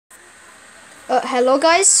Hello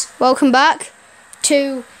guys, welcome back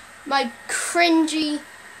to my cringy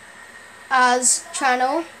as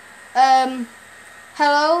channel.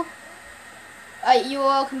 Hello, you are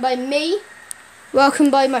welcome by me, welcome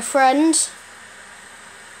by my friend,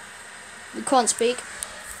 you can't speak,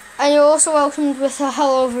 and you're also welcomed with a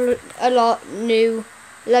hell of a lot new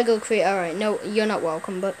Lego creator. Alright, no, you're not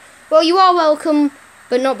welcome, but, well, you are welcome,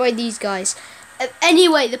 but not by these guys.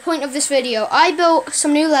 Anyway, the point of this video, I built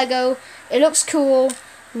some new Lego. It looks cool.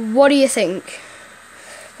 What do you think?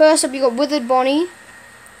 First up, you got Withered Bonnie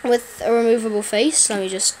with a removable face. Let me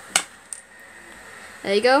just...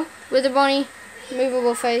 There you go. Withered Bonnie,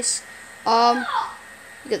 removable face. You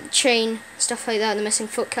got the chain, stuff like that, the missing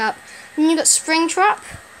foot cap. And you got Springtrap.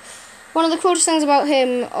 One of the coolest things about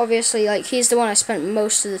him, obviously, like, he's the one I spent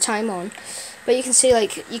most of the time on. But you can see,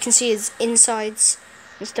 like, his insides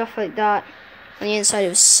and stuff like that. On the inside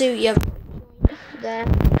of his suit, you have there.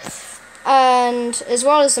 And as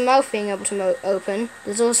well as the mouth being able to open,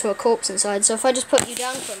 there's also a corpse inside. So if I just put you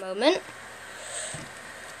down for a moment.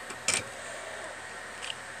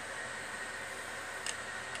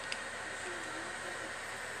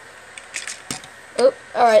 Oh,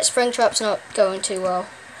 alright, Springtrap's not going too well.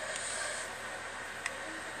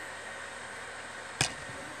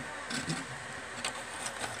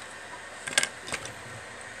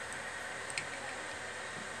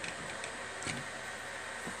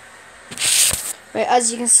 Right,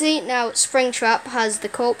 as you can see, now Springtrap has the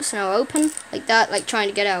corpse now open, like that, like trying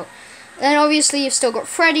to get out. And then obviously you've still got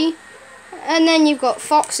Freddy, and then you've got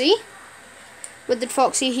Foxy. With the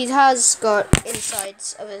Foxy, he has got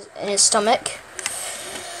insides of in his stomach.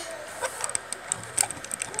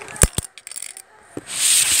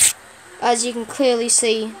 As you can clearly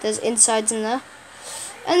see, there's insides in there.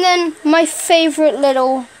 And then my favourite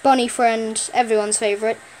little bunny friend, everyone's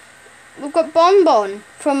favourite, we've got Bonbon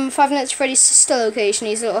from Five Nights at Freddy's sister location.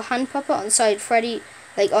 He's a little hand puppet on side Freddy,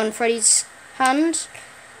 like on Freddy's hand,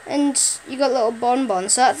 and you got little Bonbon.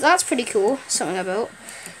 So that's pretty cool. Something I built.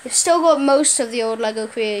 You've still got most of the old Lego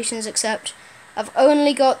creations, except I've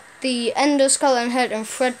only got the Ender, Skull and Head and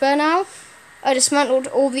Fredbear now. I dismantled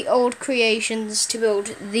all the old creations to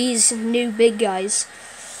build these new big guys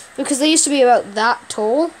because they used to be about that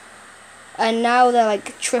tall, and now they're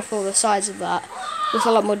like triple the size of that, with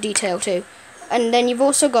a lot more detail too. And then you've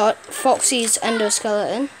also got Foxy's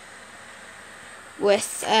endoskeleton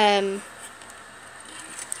with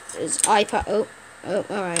his iPad. Oh,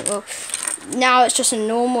 alright. Well, now it's just a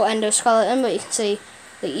normal endoskeleton, but you can see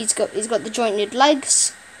that he's got the jointed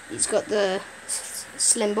legs. He's got the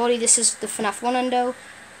slim body. This is the FNAF 1 endo.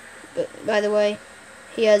 But by the way,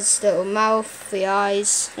 he has the little mouth, the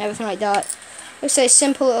eyes, and everything like that. It's a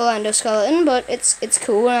simple little endoskeleton, but it's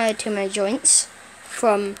cool. And I had too many joints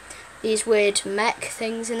from these weird mech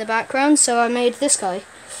things in the background, so I made this guy.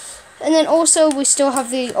 And then also we still have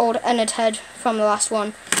the old Ennard head from the last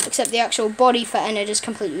one, except the actual body for Ennard is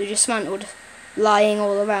completely dismantled, lying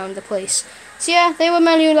all around the place. So yeah, they were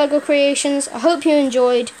my new Lego creations. I hope you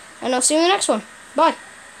enjoyed, and I'll see you in the next one. Bye.